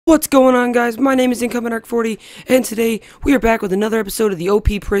What's going on, guys? My name is IncomingArc40, and today we are back with another episode of the OP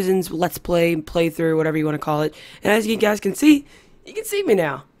Prisons Let's Play, playthrough, whatever you want to call it. And as you guys can see, you can see me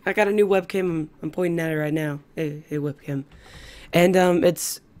now. I got a new webcam. I'm pointing at it right now. Hey webcam. And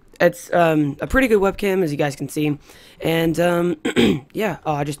it's a pretty good webcam, as you guys can see. And yeah.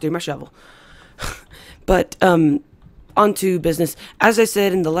 Oh, I just threw my shovel. But on to business. As I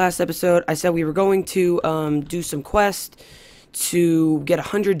said in the last episode, I said we were going to do some quests to get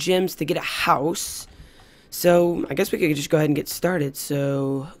 100 gems to get a house. So I guess we could just go ahead and get started.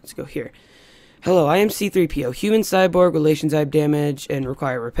 So let's go here. Hello, I am C3PO, human cyborg, relation type damage, and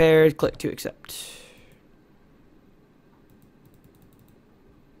require repairs. Click to accept.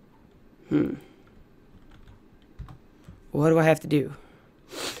 What do I have to do?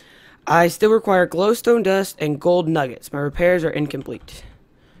 I still require glowstone dust and gold nuggets. My repairs are incomplete.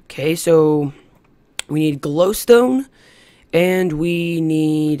 Okay, so we need glowstone. And we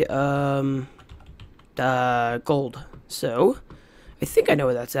need gold. So I think I know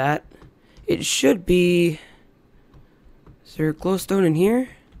where that's at. It should be. Is there glowstone in here?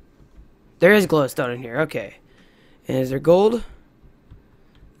 There is glowstone in here. Okay. And is there gold?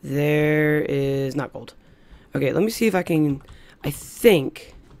 There is not gold. Okay, let me see if I can. I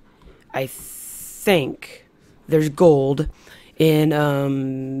think there's gold in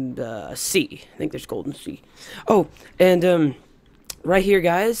C. I think there's gold in C. Oh, and right here,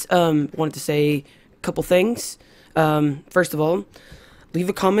 guys, wanted to say a couple things. First of all, leave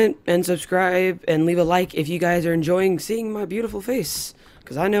a comment and subscribe and leave a like if you guys are enjoying seeing my beautiful face,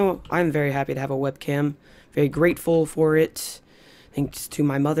 because I know I'm very happy to have a webcam. Very grateful for it. Thanks to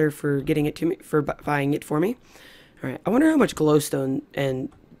my mother for getting it to me, for buying it for me. All right, I wonder how much glowstone and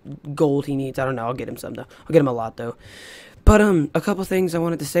gold he needs. I don't know. I'll get him some though. I'll get him a lot though. But a couple things I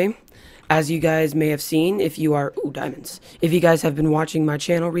wanted to say. As you guys may have seen, if you are diamonds. If you guys have been watching my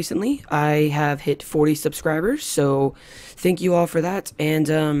channel recently, I have hit 40 subscribers. So thank you all for that. And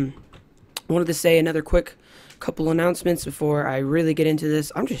I wanted to say another quick couple announcements before I really get into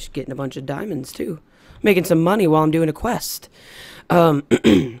this. I'm just getting a bunch of diamonds too, making some money while I'm doing a quest. What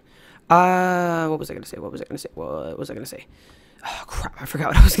was I gonna say? What was I gonna say? Oh crap! I forgot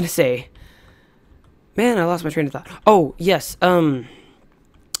what I was gonna say. Man, I lost my train of thought. Oh, yes.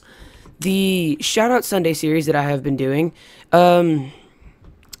 The Shoutout Sunday series that I have been doing. I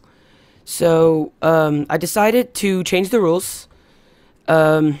decided to change the rules.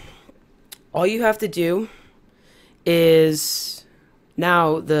 All you have to do is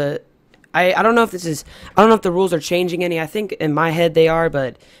now I don't know if I don't know if the rules are changing any. I think in my head they are,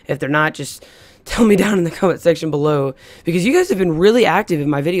 but if they're not, just tell me down in the comment section below, because you guys have been really active in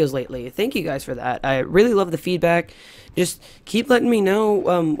my videos lately. Thank you guys for that. I really love the feedback. Just keep letting me know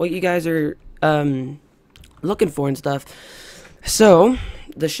what you guys are looking for and stuff. So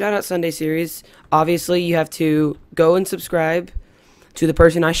the Shoutout Sunday series, obviously you have to go and subscribe to the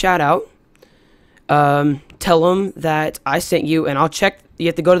person I shout out. Tell them that I sent you, and I'll check. You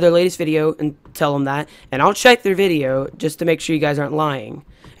have to go to their latest video and tell them that, and I'll check their video just to make sure you guys aren't lying.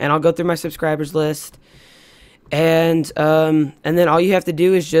 And I'll go through my subscribers list, and then all you have to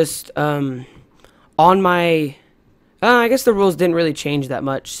do is just on my I guess the rules didn't really change that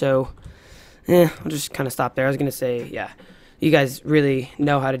much, so I'll just kind of stop there. I was gonna say, yeah, you guys really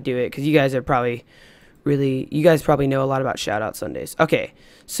know how to do it, because you guys are probably know a lot about Shoutout Sundays. Okay,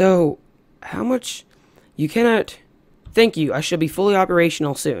 so how much? You cannot. Thank you. I should be fully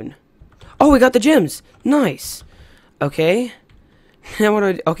operational soon. Oh, we got the gems. Nice. Okay. Now what do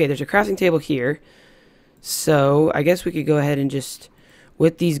I do? Okay, there's a crafting table here. So I guess we could go ahead and just,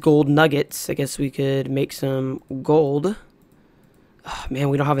 with these gold nuggets, I guess we could make some gold. Oh, man,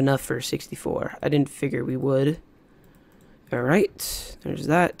 we don't have enough for 64. I didn't figure we would. Alright, there's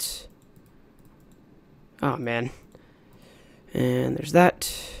that. Oh, man. And there's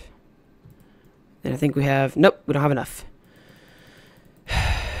that. And I think we have, nope, we don't have enough.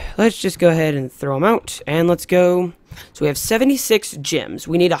 Let's just go ahead and throw them out, and let's go. So we have 76 gems.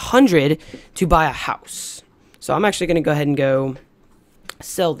 We need 100 to buy a house. So I'm actually going to go ahead and go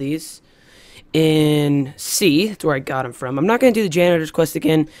sell these in C. That's where I got them from. I'm not going to do the janitor's quest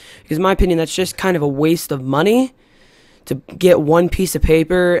again, because in my opinion that's just kind of a waste of money to get one piece of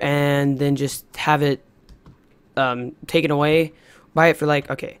paper and then just have it taken away. Buy it for like,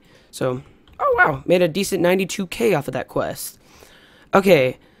 okay, so, oh wow, made a decent 92K off of that quest.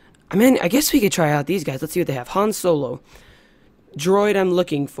 Okay, I mean, I guess we could try out these guys. Let's see what they have. Han Solo. Droid I'm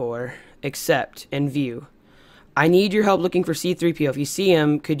looking for. Accept and view. I need your help looking for C3PO. If you see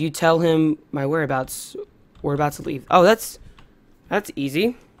him, could you tell him my whereabouts? We're about to leave. Oh, that's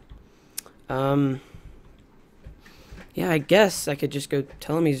easy. Yeah, I guess I could just go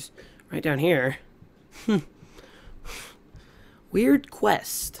tell him he's right down here. Weird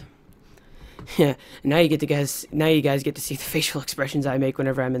quest. Yeah, now you guys get to see the facial expressions I make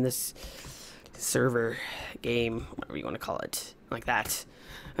whenever I'm in this server game, whatever you want to call it, like that.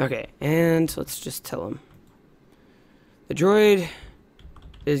 Okay, and let's just tell him. The droid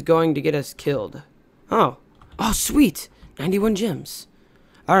is going to get us killed. Oh, sweet, 91 gems.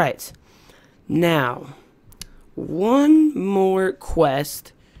 All right, now one more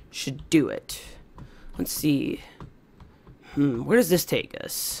quest should do it. Let's see. Where does this take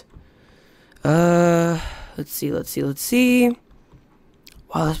us? Let's see. Wow,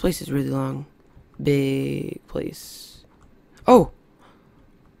 this place is really long. Big place. Oh!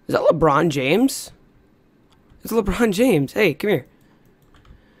 Is that LeBron James? It's LeBron James. Hey, come here.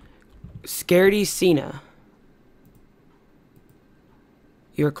 Scaredy Cena.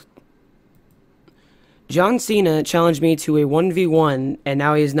 John Cena challenged me to a 1v1, and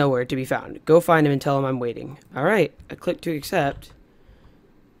now he is nowhere to be found. Go find him and tell him I'm waiting. Alright, I click to accept.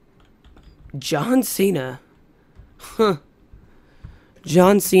 John Cena. Huh.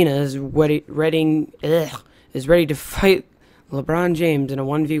 John Cena is ready to fight LeBron James in a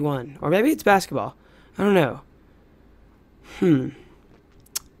 1v1. Or maybe it's basketball. I don't know.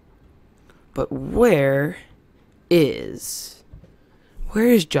 But where is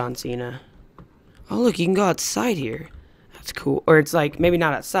John Cena? Oh, look, you can go outside here. That's cool. Or it's like, maybe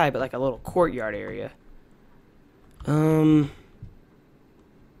not outside, but like a little courtyard area. Let's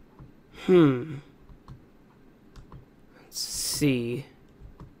see.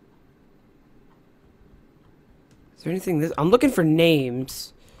 Is there anything I'm looking for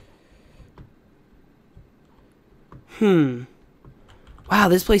names. Wow,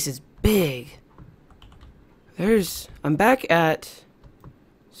 this place is big. I'm back at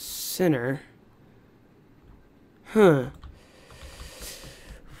Center. I'm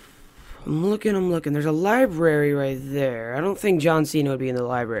looking. There's a library right there. I don't think John Cena would be in the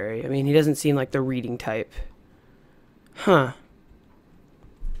library. I mean, he doesn't seem like the reading type.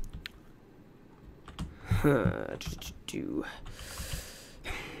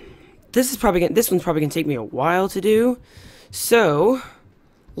 This one's probably gonna take me a while to do. So,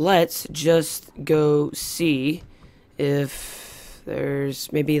 let's just go see if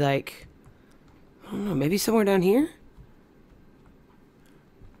there's maybe like, I don't know, maybe somewhere down here?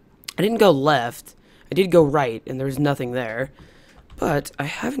 I didn't go left. I did go right, and there's nothing there. But I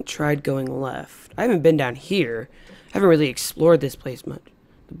haven't tried going left. I haven't been down here. I haven't really explored this place much.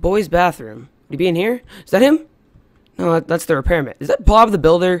 The boys' bathroom. Would he be in here? Is that him? No, that's the repairman. Is that Bob the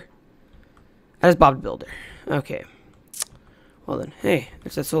Builder? That is Bob the Builder. Okay. Well then, hey,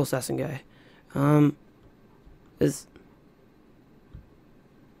 there's that soul assassin guy.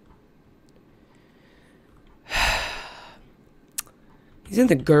 He's in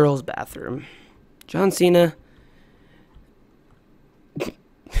the girls' bathroom. John Cena. He's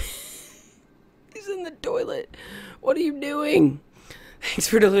in the toilet. What are you doing? Thanks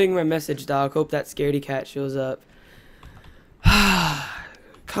for delivering my message, dog. Hope that scaredy cat shows up.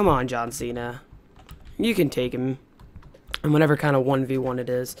 Come on, John Cena. You can take him. And whatever kind of 1v1 it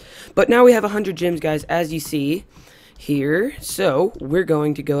is. But now we have 100 gems, guys, as you see here. So, we're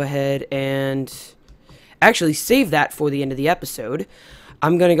going to go ahead and actually save that for the end of the episode.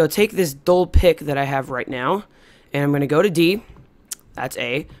 I'm going to go take this dull pick that I have right now. And I'm going to go to D. That's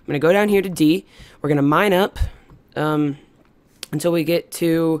A. I'm going to go down here to D. We're going to mine up until we get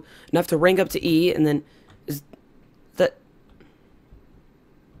to enough to rank up to E. And then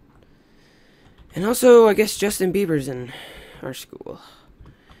and also, I guess Justin Bieber's in our school.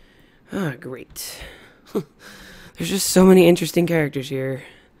 Ah, great. There's just so many interesting characters here.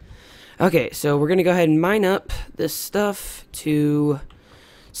 Okay, so we're going to go ahead and mine up this stuff to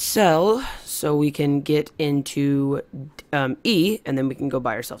sell so we can get into E, and then we can go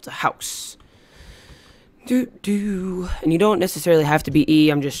buy ourselves a house. And you don't necessarily have to be E.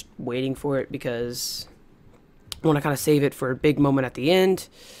 I'm just waiting for it because I want to kind of save it for a big moment at the end.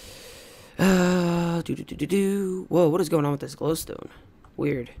 Whoa, what is going on with this glowstone?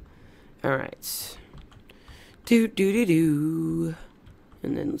 Weird. Alright. And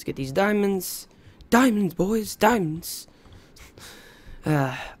then let's get these diamonds. Diamonds, boys, diamonds.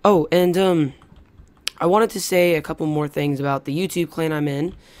 I wanted to say a couple more things about the YouTube clan I'm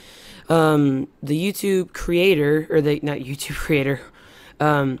in. The YouTube creator, not YouTube creator,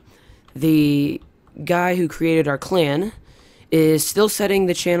 the guy who created our clan is still setting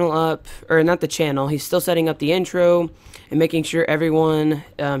the channel up, or not the channel, he's still setting up the intro and making sure everyone,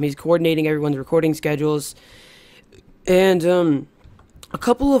 he's coordinating everyone's recording schedules. And a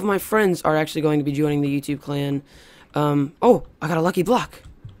couple of my friends are actually going to be joining the YouTube clan. Oh, I got a lucky block.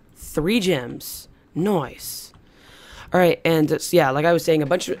 3 gems. Nice. Alright, and yeah, like I was saying,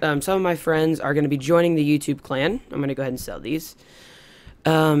 some of my friends are going to be joining the YouTube clan. I'm going to go ahead and sell these.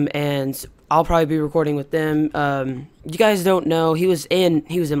 And I'll probably be recording with them. You guys don't know, he was in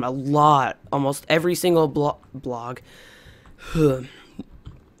a lot, almost every single blog.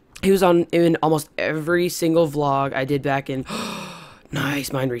 He was in almost every single vlog I did back in...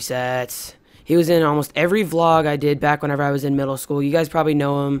 Nice, mind resets. He was in almost every vlog I did back whenever I was in middle school. You guys probably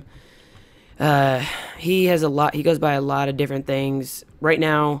know him. He goes by a lot of different things. Right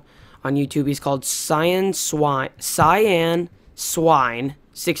now on YouTube, he's called Cyan Swine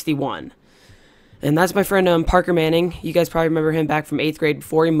 61. And that's my friend Parker Manning. You guys probably remember him back from 8th grade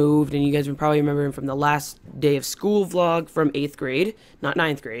before he moved, and you guys would probably remember him from the last day of school vlog from 8th grade, not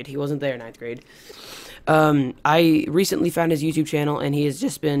 9th grade. He wasn't there 9th grade. I recently found his YouTube channel, and he has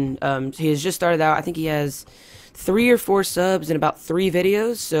just started out. I think he has 3 or 4 subs and about 3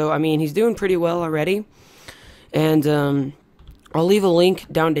 videos. So I mean, he's doing pretty well already. And I'll leave a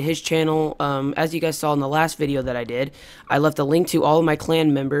link down to his channel. As you guys saw in the last video that I did, I left a link to all of my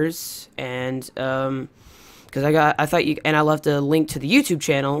clan members, and because I left a link to the YouTube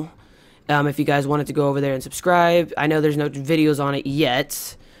channel. If you guys wanted to go over there and subscribe. I know there's no videos on it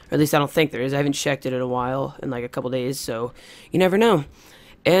yet, or at least I don't think there is. I haven't checked it in a while, in like a couple days, so you never know.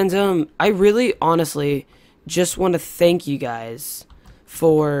 And I really, honestly, just want to thank you guys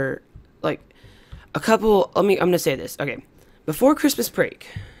for like a couple. I'm gonna say this. Okay. Before Christmas break,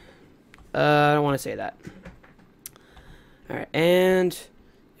 I don't want to say that. Alright, and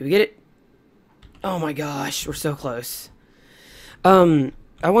did we get it? Oh my gosh, we're so close. I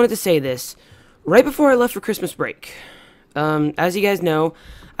wanted to say this. Right before I left for Christmas break, as you guys know,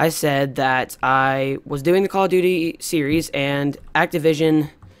 I said that I was doing the Call of Duty series, and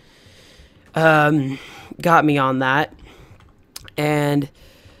Activision got me on that. And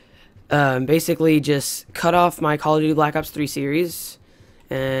basically just cut off my Call of Duty Black Ops 3 series,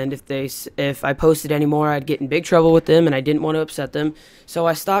 and if I posted anymore, I'd get in big trouble with them, and I didn't want to upset them, so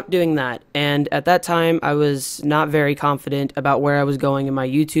I stopped doing that. And at that time, I was not very confident about where I was going in my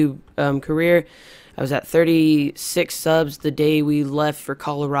YouTube career. I was at 36 subs the day we left for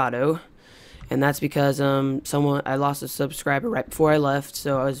Colorado, and that's because I lost a subscriber right before I left,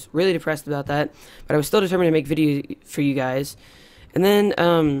 so I was really depressed about that, but I was still determined to make videos for you guys. And then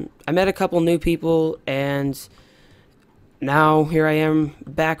I met a couple new people, and now here I am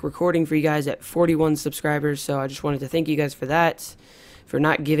back recording for you guys at 41 subscribers. So I just wanted to thank you guys for that, for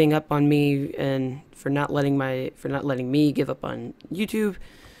not giving up on me, and for not letting me give up on YouTube.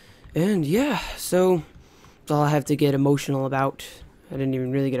 And yeah, so that's all I have to get emotional about. I didn't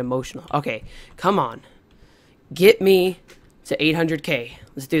even really get emotional. Okay, come on, get me to 800K.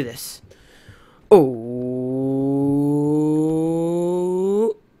 Let's do this. Oh,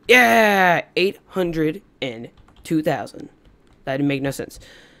 yeah, 802,000. That didn't make no sense.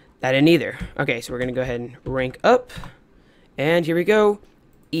 That didn't either. Okay, so we're gonna go ahead and rank up, and here we go.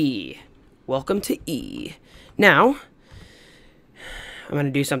 E. Welcome to E. Now, I'm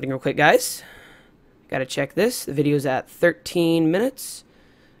gonna do something real quick, guys. Gotta check this. The video's at 13 minutes.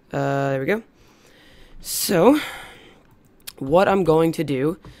 There we go. So, what I'm going to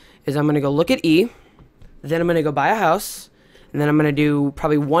do is I'm going to go look at E, then I'm going to go buy a house, and then I'm going to do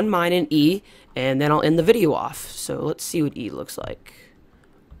probably 1 mine in E, and then I'll end the video off. So let's see what E looks like.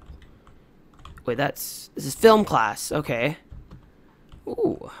 Wait, this is film class. Okay.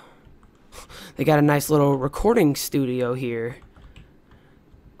 Ooh. They got a nice little recording studio here.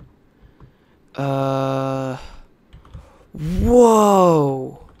 Whoa.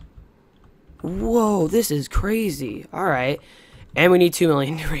 Whoa, this is crazy. Alright. And we need 2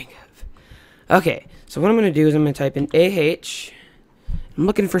 million to rank up. Okay, so what I'm going to do is I'm going to type in AH. I'm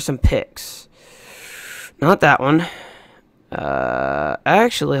looking for some pics. Not that one.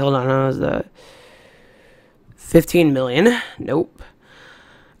 Actually, hold on. How was that? 15 million. Nope.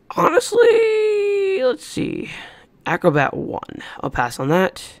 Honestly, let's see. Acrobat 1. I'll pass on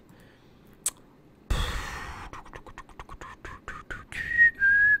that.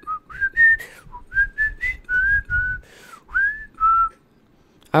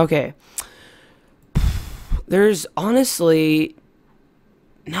 Okay. There's honestly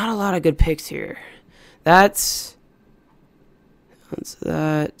not a lot of good picks here. That's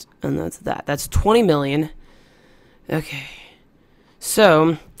that, and that's that. That's 20 million. Okay.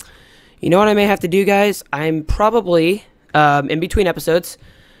 So, you know what I may have to do, guys? I'm probably in between episodes,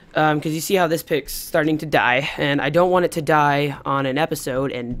 because you see how this pic's starting to die, and I don't want it to die on an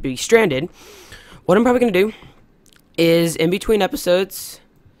episode and be stranded. What I'm probably going to do is in between episodes,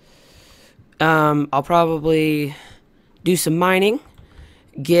 I'll probably do some mining,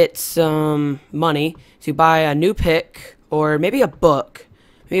 get some money to buy a new pick, or maybe a book.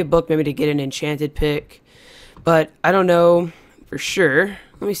 Maybe a book, maybe to get an enchanted pick. But I don't know for sure.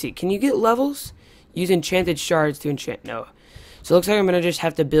 Let me see. Can you get levels? Use enchanted shards to enchant. No. So it looks like I'm going to just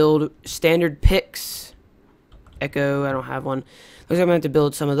have to build standard picks. Echo, I don't have one. Looks like I'm going to have to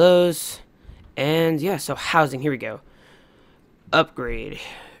build some of those. And yeah, so housing. Here we go. Upgrade.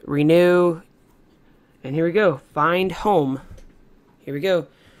 Renew. And here we go. Find home. Here we go.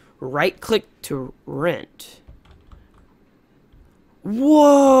 Right click to rent.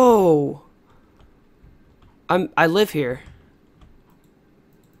 Whoa! I live here.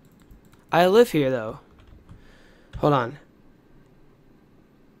 I live here though. Hold on.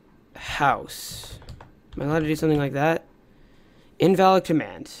 House. Am I allowed to do something like that? Invalid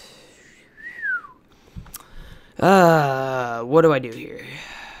command. What do I do here?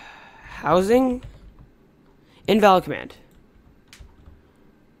 Housing? Invalid command.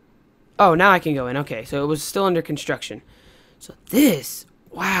 Oh, now I can go in. Okay, so it was still under construction. So this,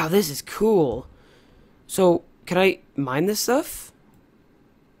 wow, this is cool. So, can I mine this stuff?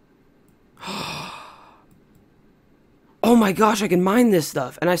 Oh my gosh, I can mine this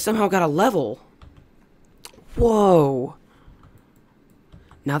stuff. And I somehow got a level. Whoa.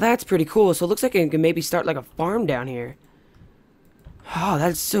 Now that's pretty cool. So it looks like I can maybe start like a farm down here. Oh,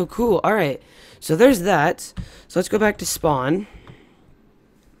 that's so cool. Alright, so there's that. So let's go back to spawn.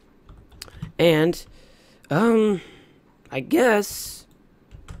 And, I guess,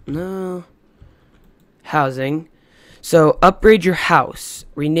 no, housing. So upgrade your house,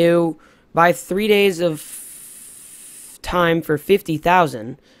 renew, buy 3 days of time for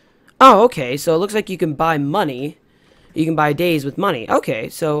 50,000. Oh, okay. So it looks like you can buy money. You can buy days with money. Okay,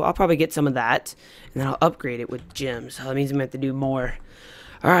 so I'll probably get some of that, and then I'll upgrade it with gems. So that means I'm gonna have to do more.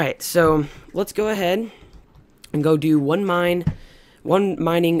 All right, so let's go ahead and go do one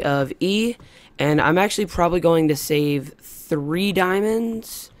mining of E. And I'm actually probably going to save 3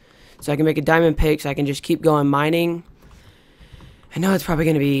 diamonds. So I can make a diamond pick so I can just keep going mining. I know it's probably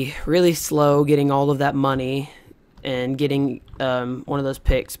going to be really slow getting all of that money and getting one of those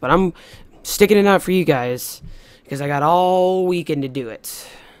picks. But I'm sticking it out for you guys because I got all weekend to do it.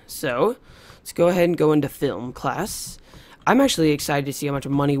 So let's go ahead and go into film class. I'm actually excited to see how much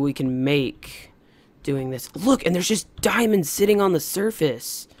money we can make doing this. Look, and there's just diamonds sitting on the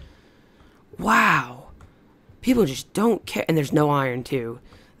surface. Wow. People just don't care. And there's no iron, too.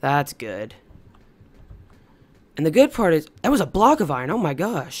 That's good. And the good part is, that was a block of iron. Oh, my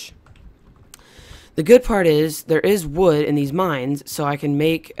gosh. The good part is, there is wood in these mines, so I can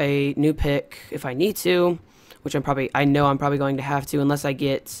make a new pick if I need to. Which I know I'm probably going to have to, unless I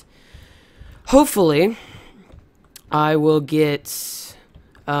get, hopefully, I will get,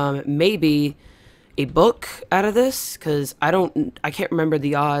 maybe a book out of this. Because I can't remember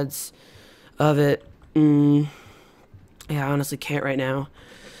the odds of it. Yeah, I honestly can't right now.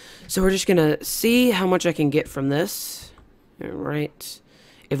 So we're just gonna see how much I can get from this. Alright.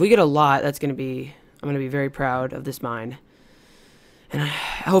 If we get a lot, I'm gonna be very proud of this mine. And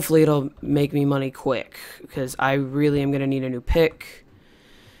hopefully it'll make me money quick, because I really am gonna need a new pick.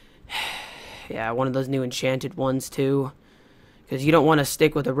 Yeah, one of those new enchanted ones too. Because you don't want to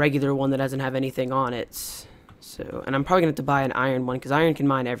stick with a regular one that doesn't have anything on it. So, and I'm probably gonna have to buy an iron one, because iron can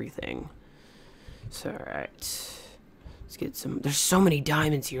mine everything. So, alright. Let's get some. There's so many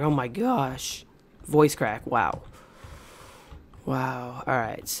diamonds here. Oh my gosh. Voice crack. Wow. Wow.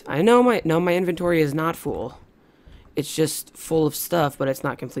 Alright. I know my inventory is not full. It's just full of stuff, but it's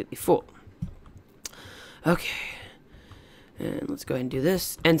not completely full. Okay. And let's go ahead and do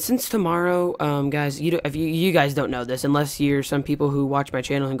this. And since tomorrow, guys, if you guys don't know this, unless you're some people who watch my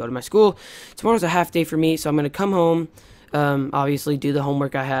channel and go to my school, tomorrow's a half day for me, so I'm going to come home, obviously do the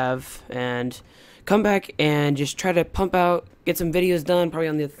homework I have, and come back and just try to get some videos done, probably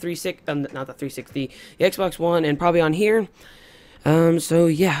on the not the 360, the Xbox One, and probably on here. So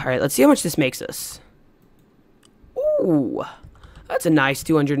yeah, alright, let's see how much this makes us. Ooh, that's a nice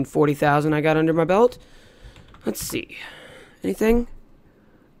 240,000 I got under my belt. Let's see. Anything?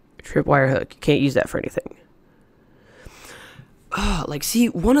 Tripwire hook. Can't use that for anything. Oh, like, see,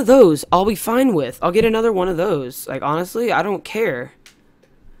 one of those I'll be fine with. I'll get another one of those. Like, honestly, I don't care.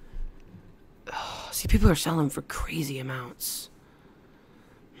 Oh, see, people are selling for crazy amounts.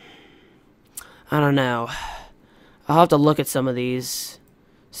 I don't know. I'll have to look at some of these.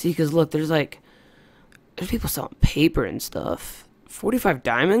 See, because look, there's people selling paper and stuff. 45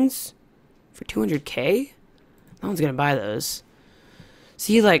 diamonds? For 200k? No one's gonna buy those.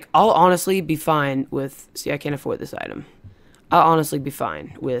 See, like, I'll honestly be fine with... See, I can't afford this item. I'll honestly be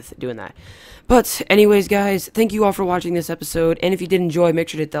fine with doing that. But anyways, guys, thank you all for watching this episode. And if you did enjoy, make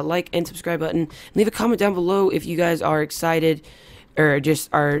sure to hit that like and subscribe button. Leave a comment down below if you guys are excited or just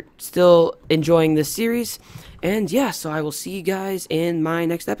are still enjoying this series. And yeah, so I will see you guys in my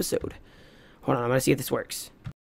next episode. Hold on, I'm going to see if this works.